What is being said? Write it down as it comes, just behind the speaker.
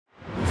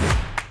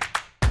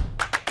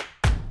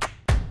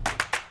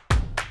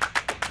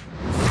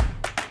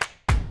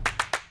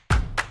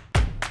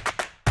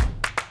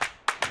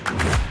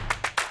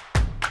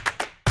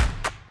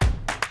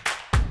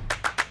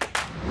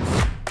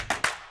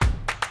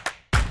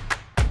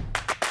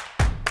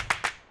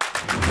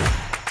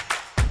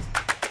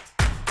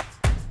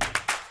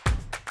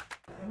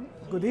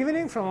Good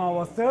evening from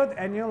our third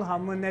annual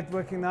Hamwe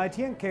Networking Night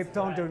here in Cape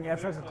Town during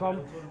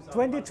AfricaCom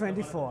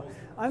 2024.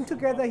 I'm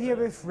together here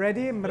with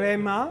Freddy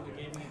Mrema,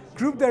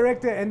 Group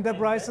Director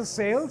Enterprises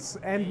Sales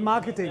and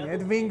Marketing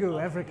at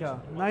Wingu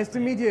Africa. Nice to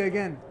meet you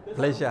again.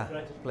 Pleasure,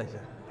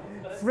 pleasure.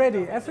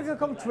 Freddy,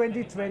 AfricaCom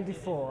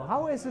 2024,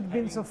 how has it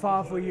been so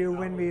far for you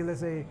when we, let's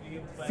say,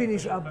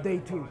 finish up day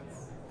 2?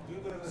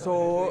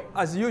 So,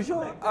 as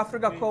usual,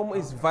 AfricaCom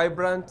is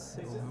vibrant,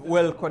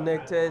 well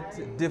connected,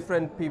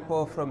 different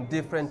people from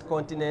different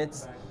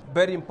continents.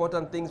 Very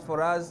important things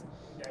for us.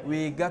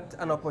 We got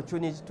an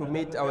opportunity to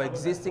meet our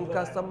existing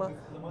customer,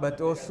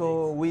 but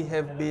also we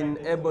have been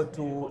able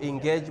to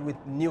engage with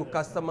new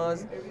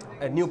customers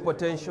and new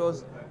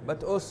potentials,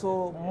 but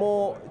also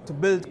more to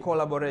build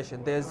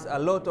collaboration. There's a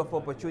lot of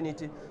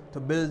opportunity to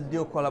build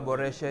new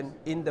collaboration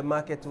in the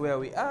market where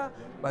we are,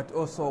 but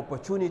also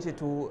opportunity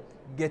to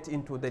get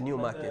into the new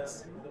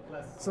markets.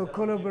 So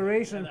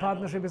collaboration and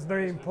partnership is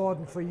very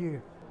important for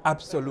you.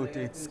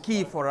 Absolutely, it's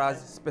key for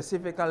us,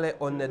 specifically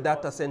on the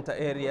data center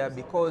area,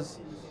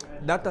 because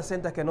data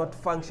center cannot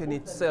function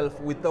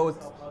itself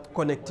without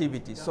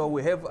connectivity. So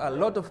we have a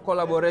lot of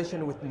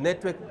collaboration with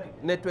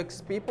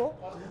networks people,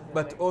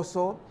 but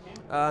also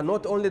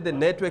not only the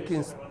network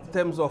in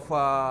terms of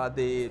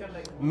the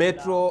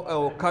metro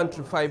or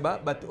country fiber,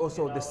 but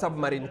also the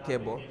submarine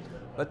cable.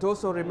 But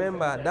also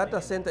remember, data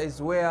center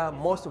is where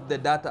most of the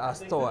data are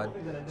stored.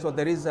 So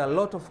there is a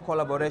lot of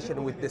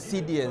collaboration with the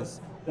CDNs,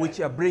 which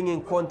are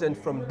bringing content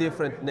from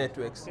different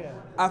networks.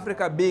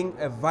 Africa being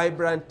a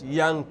vibrant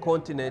young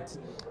continent,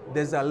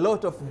 there's a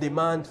lot of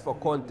demand for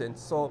content.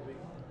 So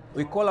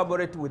we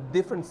collaborate with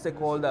different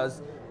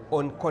stakeholders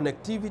on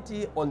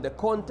connectivity, on the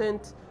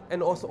content,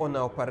 and also on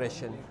our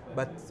operation.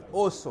 But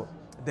also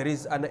there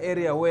is an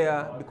area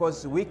where,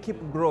 because we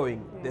keep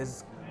growing,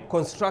 there's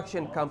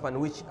construction companies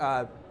which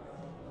are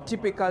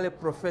typically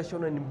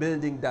professional in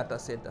building data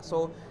centers.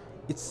 So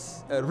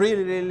it's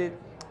really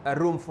a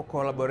room for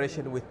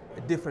collaboration with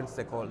different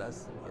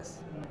stakeholders.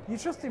 Yes. You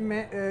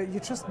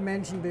just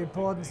mentioned the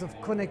importance of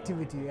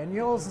connectivity, and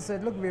you also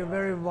said, look, we're a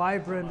very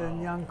vibrant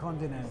and young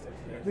continent,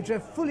 which I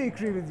fully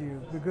agree with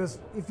you, because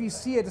if you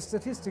see at the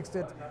statistics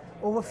that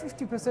over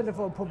 50% of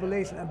our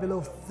population are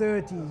below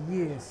 30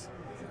 years.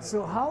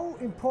 So how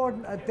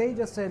important are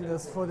data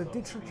centers for the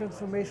digital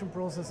transformation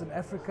process in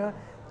Africa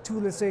to,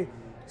 let's say,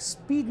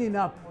 speeding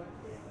up?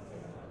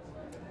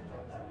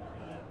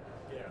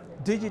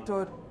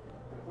 Digital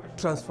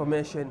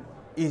transformation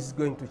is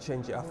going to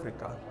change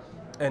Africa.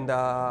 And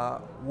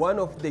one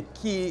of the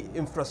key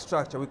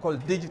infrastructure, we call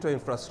it digital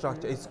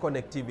infrastructure, is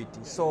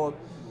connectivity. So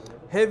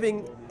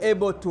having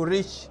able to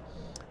reach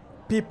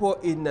people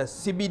in the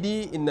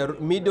CBD, in the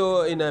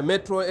middle, in a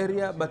metro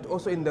area, but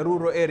also in the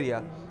rural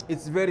area,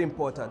 it's very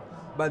important.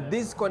 But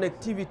this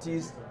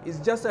connectivity is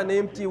just an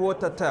empty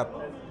water tap.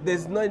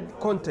 There's no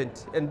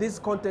content, and this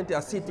content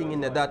are sitting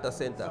in a data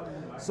center.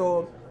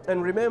 So,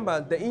 and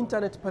remember, the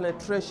internet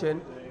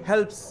penetration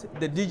helps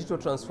the digital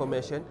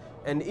transformation,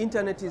 and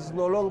internet is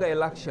no longer a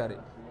luxury.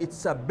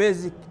 It's a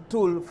basic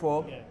tool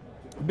for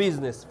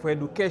business, for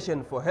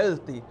education, for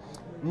healthy.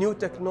 New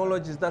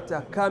technologies that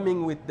are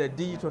coming with the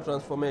digital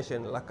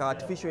transformation, like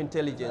artificial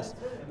intelligence,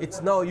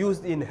 it's now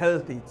used in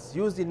health, it's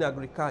used in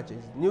agriculture,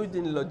 it's used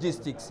in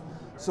logistics.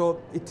 So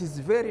it is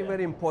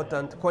very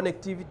important,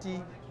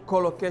 connectivity,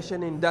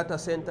 co-location in data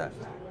center,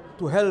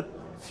 to help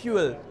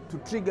fuel, to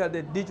trigger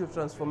the digital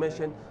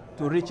transformation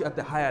to reach at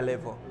a higher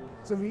level.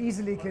 So we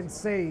easily can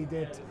say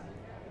that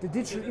the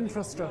digital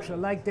infrastructure,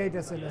 like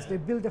data centers, they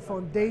build the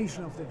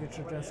foundation of the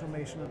digital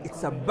transformation.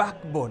 It's a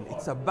backbone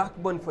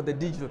for the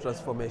digital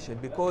transformation,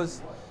 because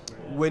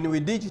when we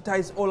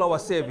digitize all our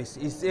service,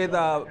 it's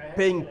either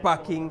paying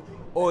parking,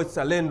 or it's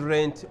a land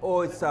rent,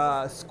 or it's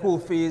school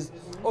fees,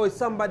 or it's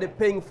somebody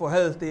paying for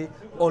healthy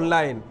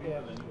online,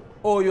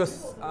 or you're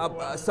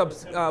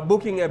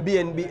booking a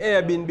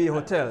Airbnb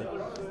hotel.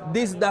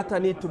 This data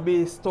need to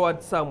be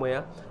stored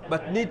somewhere,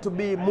 but need to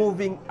be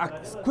moving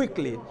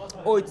quickly,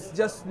 or it's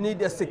just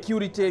need a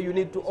security, you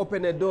need to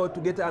open a door to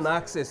get an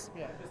access.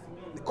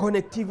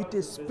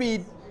 Connectivity,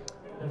 speed,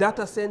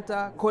 data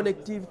center,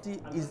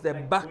 connectivity is the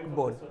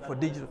backbone for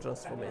digital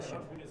transformation.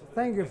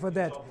 Thank you for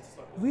that.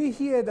 We're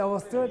here at our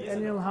third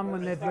annual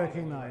Hamwe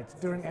Networking Night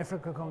during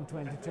AfricaCom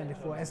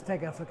 2024 as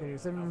Tech Africa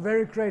News, and I'm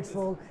very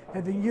grateful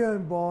having you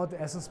on board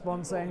as a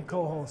sponsor and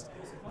co-host.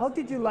 How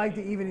did you like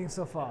the evening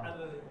so far?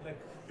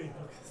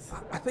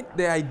 I think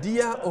the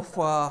idea of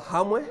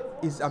Hamwe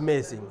is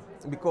amazing,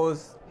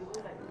 because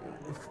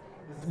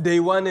day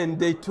 1 and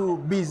day 2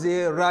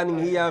 busy running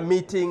here,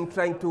 meeting,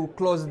 trying to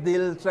close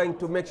deal, trying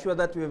to make sure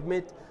that we have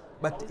met.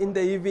 But in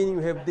the evening you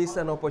have this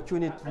an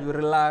opportunity to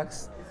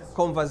relax,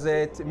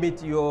 conversate,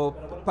 meet your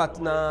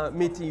partner,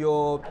 meet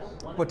your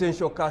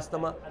potential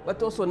customer,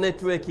 but also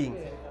networking.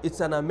 It's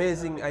an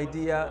amazing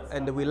idea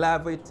and we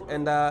love it.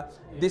 And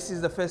this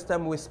is the first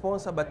time we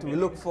sponsor, but we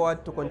look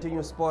forward to continue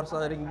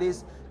sponsoring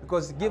this,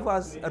 because it gives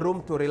us a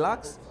room to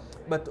relax,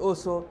 but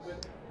also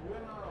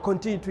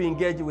continue to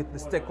engage with the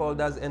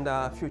stakeholders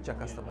and future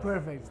customers.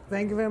 Perfect.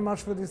 Thank you very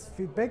much for this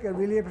feedback. I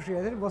really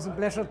appreciate it. It was a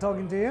pleasure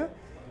talking to you.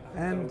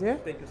 And yeah,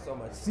 thank you so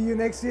much. see you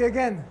next year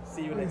again.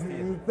 See you next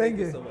year. Thank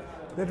you so much.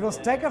 That was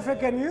Tech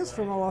Africa News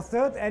from our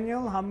 3rd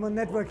annual Hamwe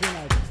Network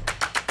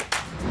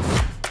United.